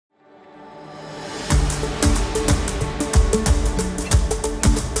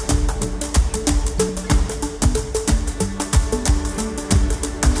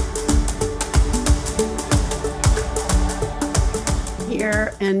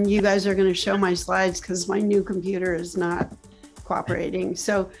and you guys are going to show my slides because my new computer is not cooperating.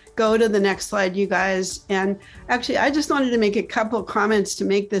 So go to the next slide, you guys. And actually, I just wanted to make a couple comments to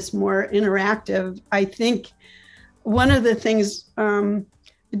make this more interactive. I think one of the things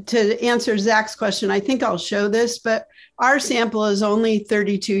to answer Zach's question, I think I'll show this, but our sample is only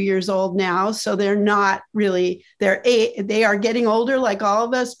 32 years old now. So they're not really, they are getting older like all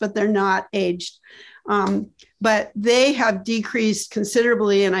of us, but they're not aged. But they have decreased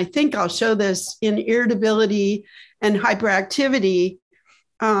considerably. And I think I'll show this in irritability and hyperactivity,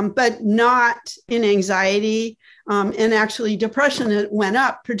 but not in anxiety. And actually depression went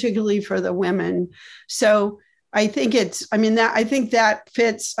up, particularly for the women. So I think I think that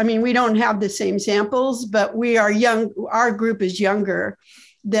fits. I mean, we don't have the same samples, but we are young. Our group is younger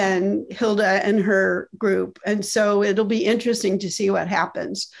than Hilda and her group. And so it'll be interesting to see what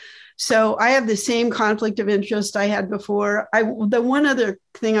happens. So I have the same conflict of interest I had before. The one other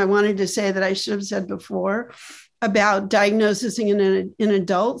thing I wanted to say that I should have said before about diagnosis in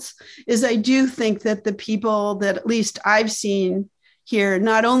adults is I do think that the people that at least I've seen here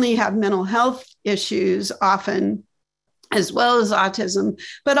not only have mental health issues often, as well as autism,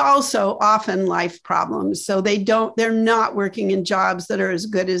 but also often life problems. So they're not working in jobs that are as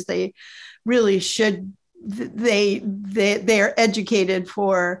good as they really should. They're educated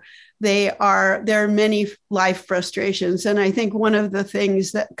for. There are many life frustrations. And I think one of the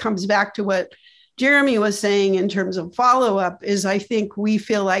things that comes back to what Jeremy was saying in terms of follow-up is I think we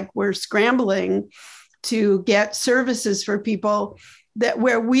feel like we're scrambling to get services for people that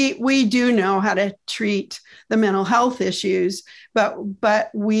where we do know how to treat the mental health issues, but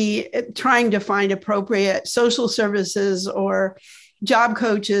we trying to find appropriate social services or job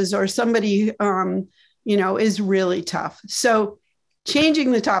coaches or somebody, is really tough. So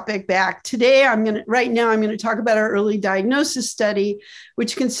changing the topic back today, right now I'm going to talk about our early diagnosis study,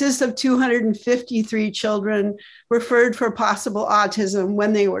 which consists of 253 children referred for possible autism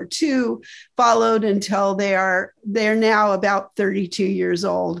when they were 2, followed until they're now about 32 years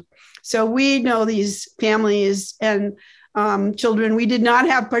old. So we know these families and children. We did not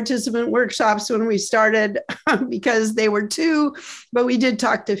have participant workshops when we started because they were 2, but we did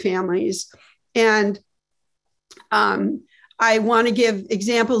talk to families. And I want to give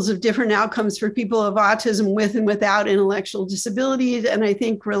examples of different outcomes for people of autism with and without intellectual disabilities. And I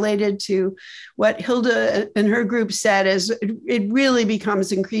think related to what Hilda and her group said is it really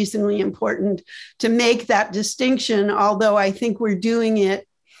becomes increasingly important to make that distinction, although I think we're doing it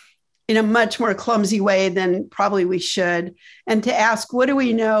in a much more clumsy way than probably we should. And to ask, what do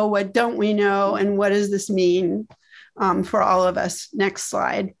we know? What don't we know? And what does this mean for all of us? Next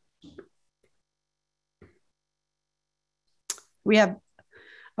slide.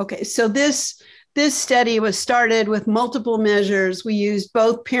 So this study was started with multiple measures. We used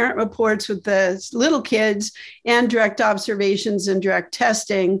both parent reports with the little kids and direct observations and direct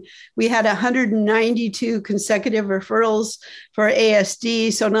testing. We had 192 consecutive referrals for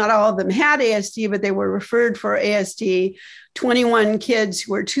ASD. So not all of them had ASD, but they were referred for ASD. 21 kids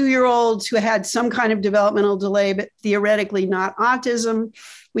who were 2-year-olds who had some kind of developmental delay, but theoretically not autism.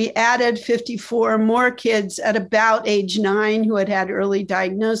 We added 54 more kids at about age 9 who had early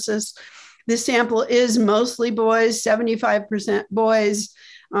diagnosis. This sample is mostly boys, 75% boys.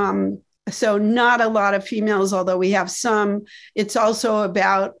 So not a lot of females, although we have some. It's also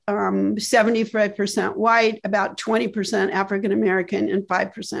about 75% white, about 20% African-American, and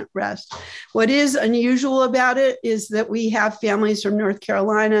 5% rest. What is unusual about it is that we have families from North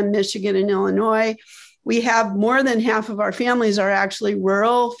Carolina, Michigan, and Illinois. We have more than half of our families are actually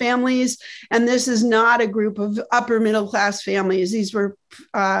rural families, and this is not a group of upper middle class families. These were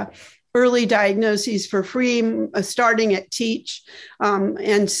early diagnoses for free, starting at Teach.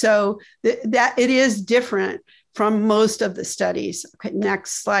 And so that it is different from most of the studies. Okay,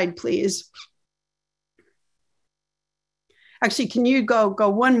 next slide, please. Actually, can you go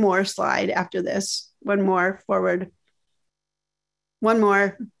one more slide after this? One more forward. One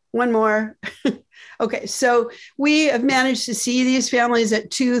more. Okay, so we have managed to see these families at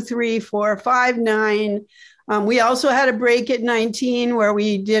 2, 3, 4, 5, 9. We also had a break at 19 where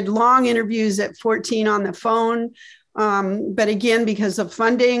we did long interviews at 14 on the phone. But again, because of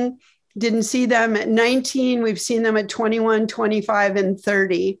funding, didn't see them at 19. We've seen them at 21, 25, and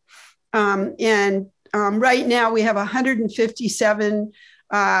 30. Right now we have 157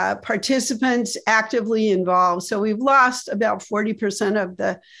 participants actively involved. So we've lost about 40% of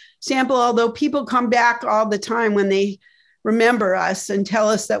the sample, although people come back all the time when they remember us and tell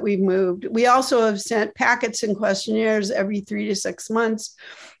us that we've moved. We also have sent packets and questionnaires every 3 to 6 months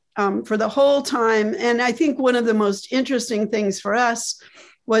for the whole time. And I think one of the most interesting things for us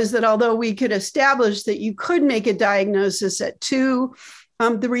was that although we could establish that you could make a diagnosis at 2,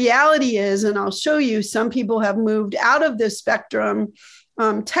 the reality is, and I'll show you, some people have moved out of this spectrum.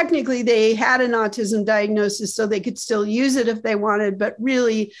 Technically, they had an autism diagnosis, so they could still use it if they wanted, but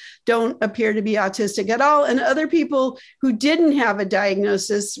really don't appear to be autistic at all. And other people who didn't have a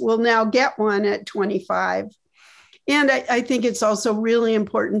diagnosis will now get one at 25. And I think it's also really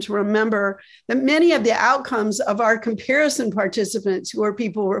important to remember that many of the outcomes of our comparison participants, who are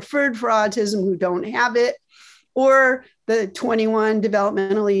people referred for autism who don't have it, or the 21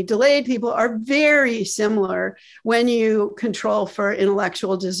 developmentally delayed people, are very similar when you control for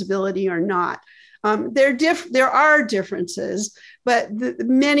intellectual disability or not. There are differences, but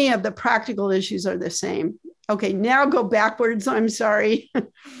many of the practical issues are the same. Okay, now go backwards. I'm sorry.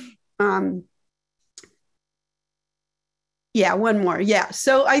 Yeah, one more. Yeah.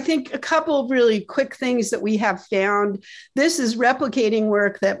 So I think a couple of really quick things that we have found. This is replicating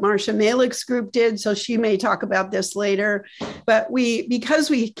work that Marcia Malick's group did. So she may talk about this later. But because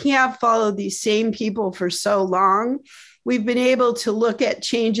we can't follow these same people for so long, we've been able to look at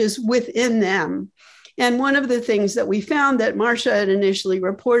changes within them. And one of the things that we found that Marcia had initially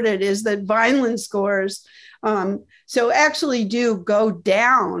reported is that Vineland scores so actually do go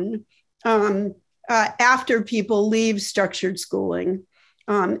down after people leave structured schooling.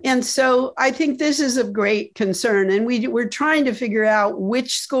 And so I think this is of great concern. And we're trying to figure out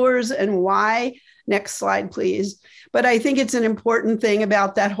which scores and why. Next slide, please. But I think it's an important thing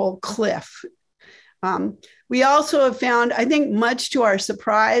about that whole cliff. We also have found, I think much to our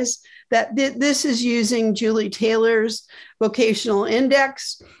surprise, that this is using Julie Taylor's vocational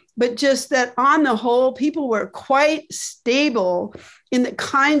index, but just that on the whole, people were quite stable in the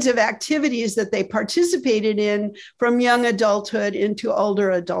kinds of activities that they participated in from young adulthood into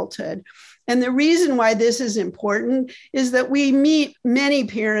older adulthood. And the reason why this is important is that we meet many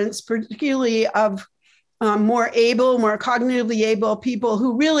parents, particularly of more cognitively able people,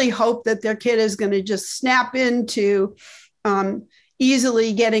 who really hope that their kid is going to just snap into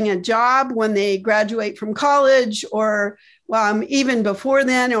easily getting a job when they graduate from college, or even before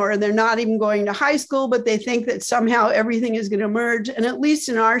then, or they're not even going to high school, but they think that somehow everything is going to merge. And at least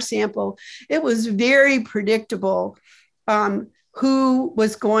in our sample, it was very predictable who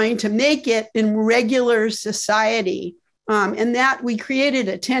was going to make it in regular society. And that we created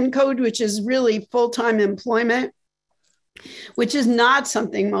a 10 code, which is really full-time employment, which is not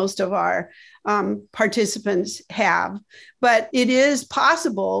something most of our participants have, but it is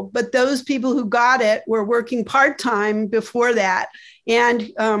possible. But those people who got it were working part-time before that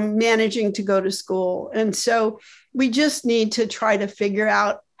and managing to go to school. And so we just need to try to figure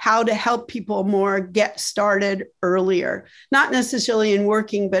out how to help people more get started earlier, not necessarily in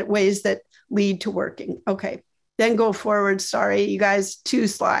working, but ways that lead to working. Okay, then go forward. Sorry, you guys, 2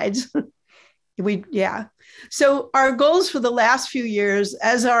 slides. So our goals for the last few years,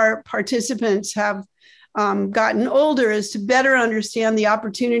 as our participants have gotten older, is to better understand the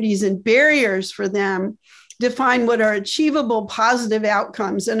opportunities and barriers for them, define what are achievable positive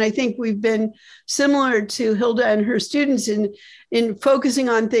outcomes. And I think we've been similar to Hilda and her students in focusing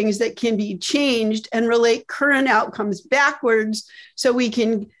on things that can be changed and relate current outcomes backwards, so we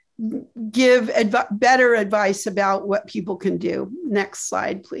can give better advice about what people can do. Next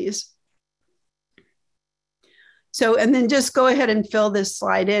slide, please. So, and then just go ahead and fill this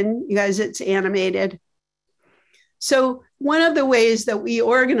slide in. You guys, it's animated. So one of the ways that we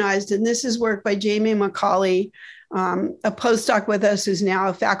organized, and this is work by Jamie McCauley, a postdoc with us who's now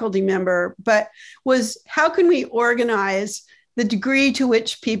a faculty member, but was how can we organize the degree to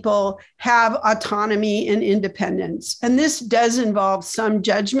which people have autonomy and independence? And this does involve some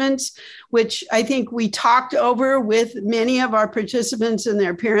judgments, which I think we talked over with many of our participants and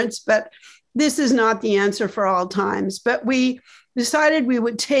their parents, but this is not the answer for all times. But we decided we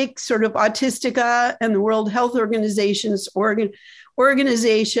would take sort of Autistica and the World Health Organization's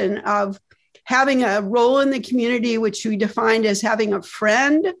organization of having a role in the community, which we defined as having a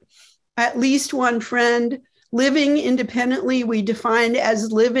friend, at least one friend, living independently, we defined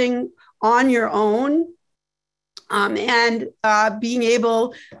as living on your own, and being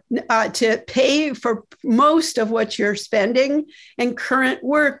able to pay for most of what you're spending. And current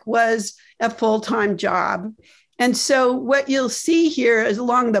work was a full-time job. And so what you'll see here is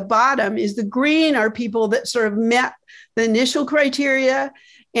along the bottom is the green are people that sort of met the initial criteria,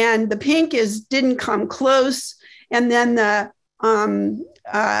 and the pink is didn't come close. And then the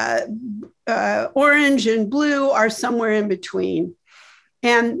orange and blue are somewhere in between.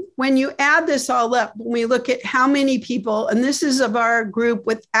 And when you add this all up, when we look at how many people, and this is of our group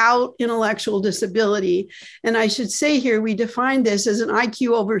without intellectual disability, and I should say here, we define this as an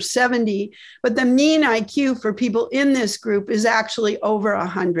IQ over 70, but the mean IQ for people in this group is actually over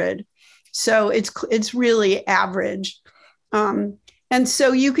 100. So it's really average. And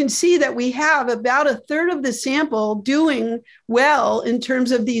so you can see that we have about a third of the sample doing well in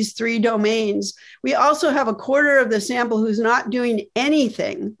terms of these three domains. We also have a quarter of the sample who's not doing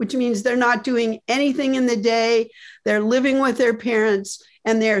anything, which means they're not doing anything in the day. They're living with their parents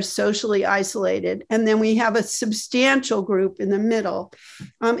and they're socially isolated. And then we have a substantial group in the middle.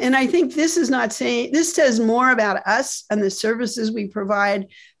 And I think this says more about us and the services we provide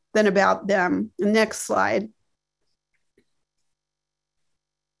than about them. Next slide.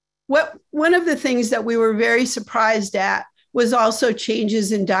 One of the things that we were very surprised at was also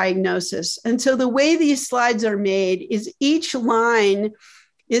changes in diagnosis. And so the way these slides are made is each line,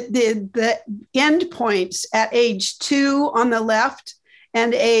 the endpoints at age 2 on the left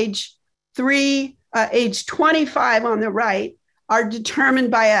and age 25 on the right are determined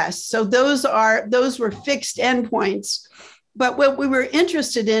by us. So those were fixed endpoints. But what we were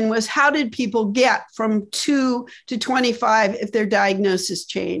interested in was how did people get from 2 to 25 if their diagnosis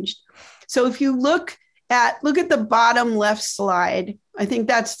changed? So if you look at the bottom left slide, I think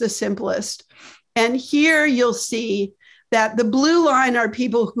that's the simplest. And here you'll see that the blue line are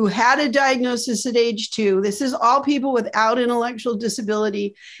people who had a diagnosis at age 2. This is all people without intellectual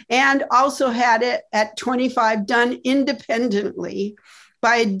disability and also had it at 25 done independently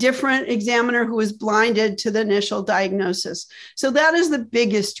by a different examiner who was blinded to the initial diagnosis. So that is the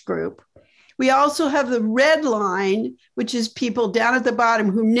biggest group. We also have the red line, which is people down at the bottom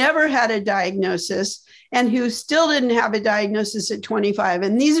who never had a diagnosis and who still didn't have a diagnosis at 25.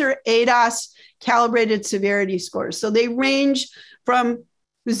 And these are ADAS calibrated severity scores. So they range from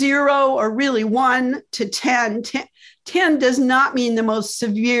 0 or really 1 to 10. 10 does not mean the most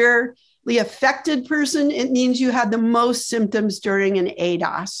severely affected person. It means you had the most symptoms during an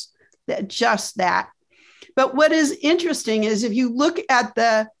ADAS, just that. But what is interesting is if you look at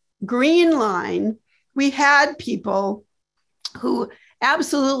the green line, we had people who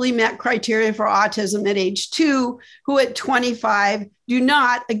absolutely met criteria for autism at age 2, who at 25 do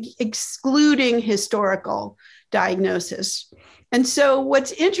not, excluding historical diagnosis. And so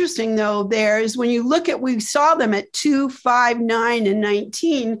what's interesting though there is when you look at, we saw them at 2, 5, 9, and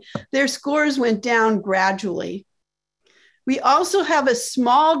 19, their scores went down gradually. We also have a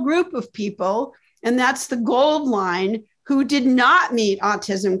small group of people, and that's the gold line, who did not meet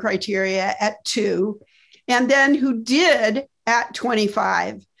autism criteria at 2, and then who did at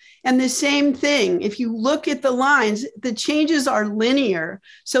 25. And the same thing, if you look at the lines, the changes are linear.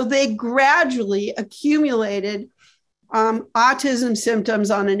 So they gradually accumulated autism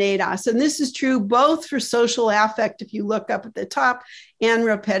symptoms on an ADAS. And this is true both for social affect, if you look up at the top, and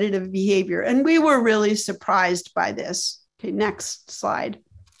repetitive behavior. And we were really surprised by this. Okay, next slide.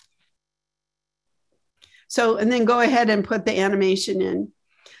 So, and then go ahead and put the animation in.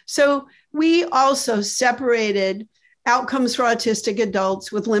 So we also separated outcomes for autistic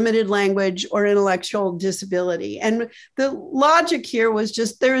adults with limited language or intellectual disability. And the logic here was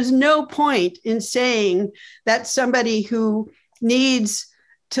just there is no point in saying that somebody who needs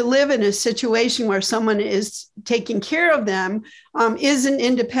to live in a situation where someone is taking care of them isn't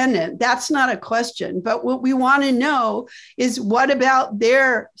independent. That's not a question. But what we want to know is what about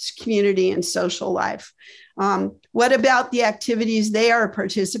their community and social life? What about the activities they are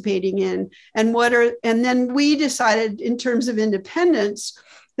participating in? And then we decided in terms of independence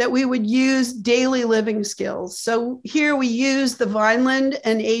that we would use daily living skills. So here we use the Vineland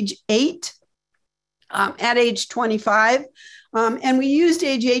and age 8 at age 25. And we used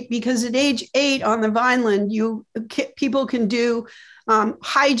age 8 because at age 8 on the Vineland, people can do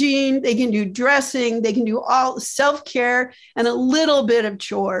hygiene, they can do dressing, they can do all self-care and a little bit of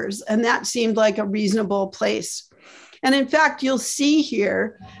chores. And that seemed like a reasonable place. And in fact, you'll see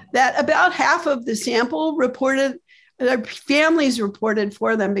here that about half of the sample reported, their families reported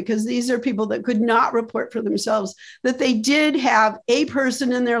for them, because these are people that could not report for themselves, that they did have a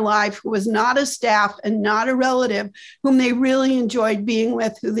person in their life who was not a staff and not a relative, whom they really enjoyed being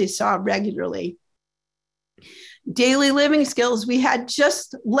with, who they saw regularly. Daily living skills, we had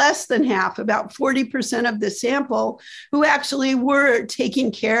just less than half, about 40% of the sample, who actually were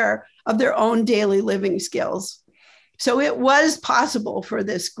taking care of their own daily living skills. So it was possible for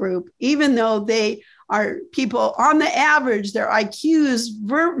this group, even though they are people on the average, their IQs,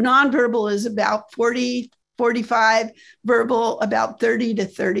 nonverbal is about 40, 45, verbal about 30 to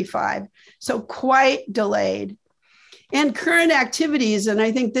 35. So quite delayed. And current activities, and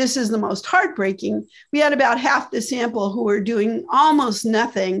I think this is the most heartbreaking, we had about half the sample who were doing almost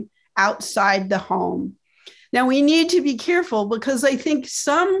nothing outside the home. Now, we need to be careful because I think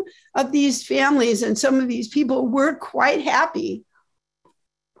some of these families and some of these people were quite happy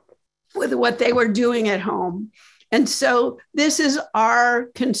with what they were doing at home. And so this is our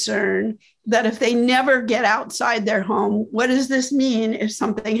concern, that if they never get outside their home, what does this mean if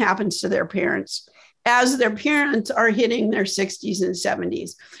something happens to their parents as their parents are hitting their 60s and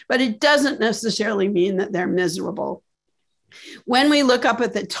 70s? But it doesn't necessarily mean that they're miserable. When we look up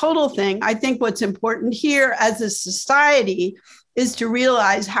at the total thing, I think what's important here as a society is to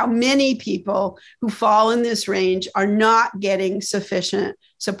realize how many people who fall in this range are not getting sufficient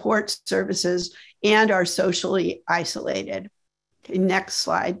support services and are socially isolated. Okay, next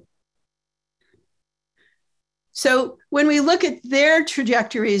slide. So when we look at their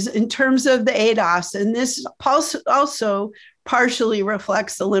trajectories in terms of the ADOS, and this also partially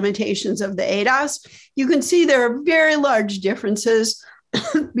reflects the limitations of the ADOS, you can see there are very large differences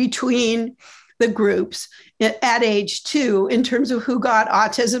between the groups at age 2 in terms of who got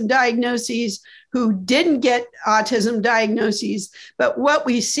autism diagnoses, who didn't get autism diagnoses. But what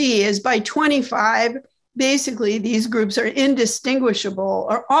we see is by 25, basically these groups are indistinguishable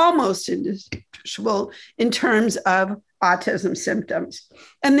or almost indistinguishable in terms of autism symptoms.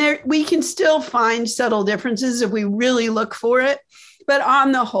 And there we can still find subtle differences if we really look for it. But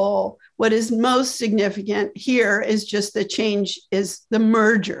on the whole, what is most significant here is just the change is the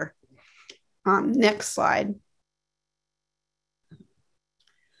merger. Next slide.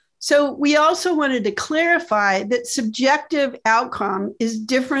 So we also wanted to clarify that subjective outcome is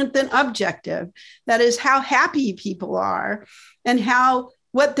different than objective. That is how happy people are and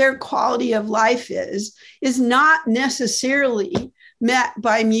what their quality of life is not necessarily met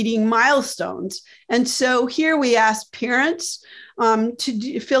by meeting milestones. And so here we asked parents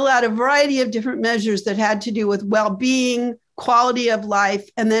to fill out a variety of different measures that had to do with well-being, quality of life,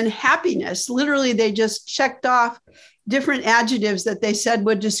 and then happiness. Literally, they just checked off different adjectives that they said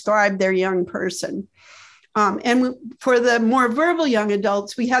would describe their young person. And for the more verbal young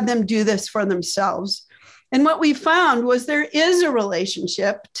adults, we had them do this for themselves. And what we found was there is a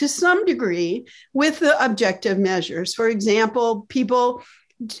relationship to some degree with the objective measures. For example, people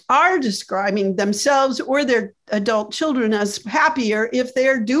are describing themselves or their adult children as happier if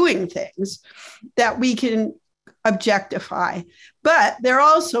they're doing things that we can objectify. But there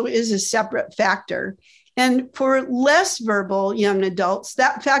also is a separate factor. And for less verbal young adults,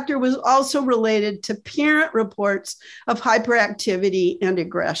 that factor was also related to parent reports of hyperactivity and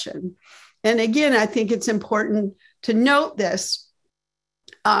aggression. And again, I think it's important to note this,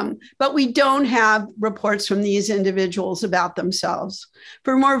 but we don't have reports from these individuals about themselves.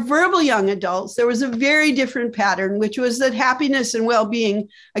 For more verbal young adults, there was a very different pattern, which was that happiness and well-being,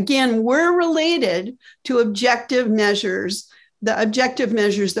 again, were related to objective measures, the objective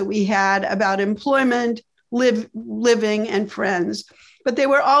measures that we had about employment, living, and friends. But they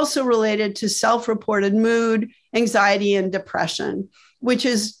were also related to self-reported mood, anxiety, and depression, which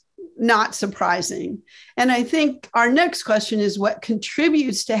is not surprising. And I think our next question is what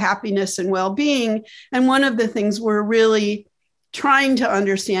contributes to happiness and well-being. And one of the things we're really trying to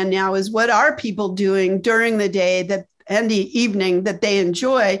understand now is what are people doing during the day and the evening that they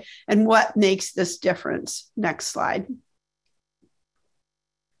enjoy, and what makes this difference. Next slide.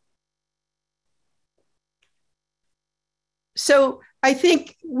 So I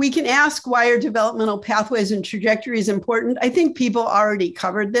think we can ask why are developmental pathways and trajectories important. I think people already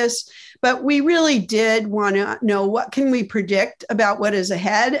covered this, but we really did want to know what can we predict about what is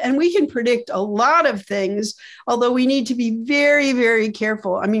ahead. And we can predict a lot of things, although we need to be very, very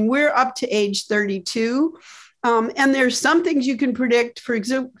careful. I mean, we're up to age 32. And there's some things you can predict. For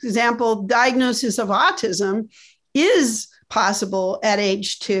example, diagnosis of autism is possible at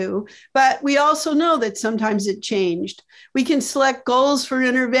age 2, but we also know that sometimes it changed. We can select goals for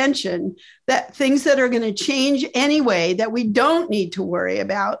intervention, that things that are going to change anyway that we don't need to worry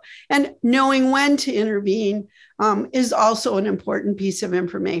about. And knowing when to intervene is also an important piece of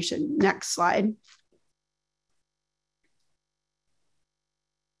information. Next slide.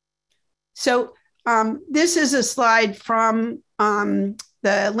 So this is a slide from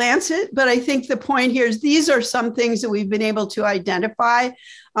the Lancet, but I think the point here is these are some things that we've been able to identify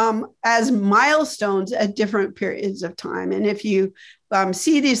as milestones at different periods of time. And if you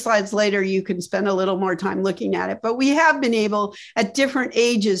see these slides later, you can spend a little more time looking at it. But we have been able at different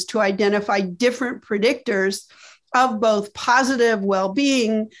ages to identify different predictors of both positive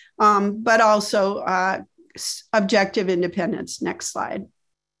well-being, but also objective independence. Next slide.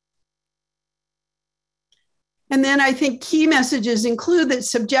 And then I think key messages include that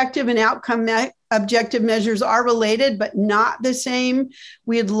subjective and outcome objective measures are related, but not the same.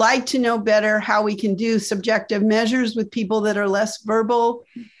 We'd like to know better how we can do subjective measures with people that are less verbal,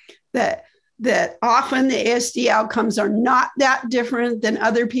 that often the ASD outcomes are not that different than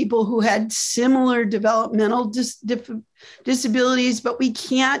other people who had similar developmental disabilities, but we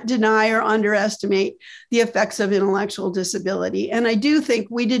can't deny or underestimate the effects of intellectual disability. And I do think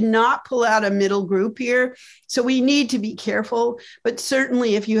we did not pull out a middle group here, so we need to be careful. But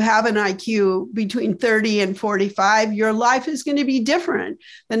certainly if you have an IQ between 30 and 45, your life is going to be different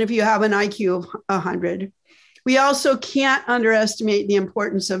than if you have an IQ of 100. We also can't underestimate the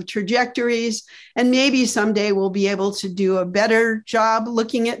importance of trajectories, and maybe someday we'll be able to do a better job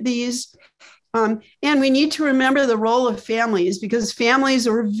looking at these. And we need to remember the role of families, because families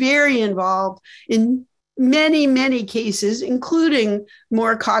are very involved in many, many cases, including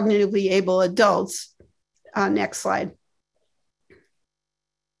more cognitively able adults. Next slide.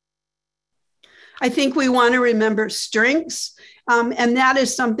 I think we want to remember strengths. And that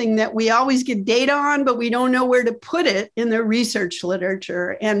is something that we always get data on, but we don't know where to put it in the research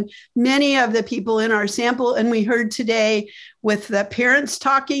literature. And many of the people in our sample, and we heard today with the parents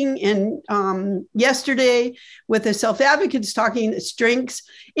talking, and yesterday with the self-advocates talking, that strengths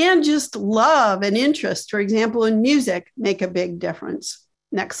and just love and interest, for example, in music, make a big difference.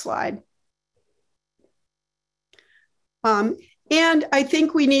 Next slide. And I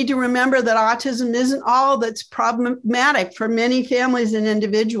think we need to remember that autism isn't all that's problematic for many families and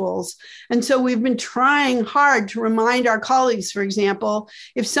individuals. And so we've been trying hard to remind our colleagues, for example,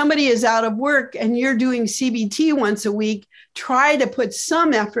 if somebody is out of work and you're doing CBT once a week, try to put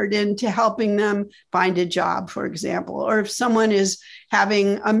some effort into helping them find a job, for example. Or if someone is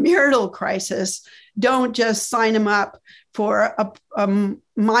having a marital crisis, don't just sign them up for a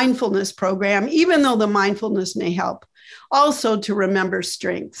mindfulness program, even though the mindfulness may help. Also to remember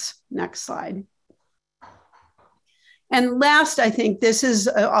strengths. Next slide. And last, I think this is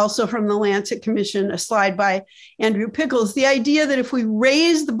also from the Lancet Commission, a slide by Andrew Pickles, the idea that if we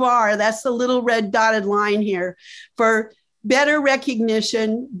raise the bar, that's the little red dotted line here, for better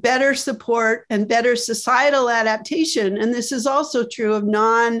recognition, better support, and better societal adaptation, and this is also true of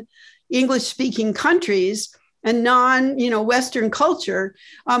non-English speaking countries and non-Western culture,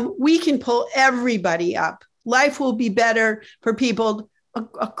 we can pull everybody up. Life will be better for people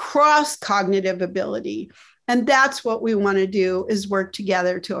across cognitive ability. And that's what we want to do, is work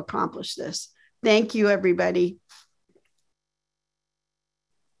together to accomplish this. Thank you, everybody.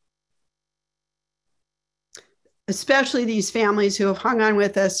 Especially these families who have hung on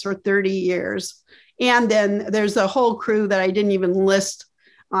with us for 30 years. And then there's a whole crew that I didn't even list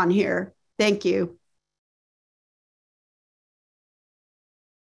on here. Thank you.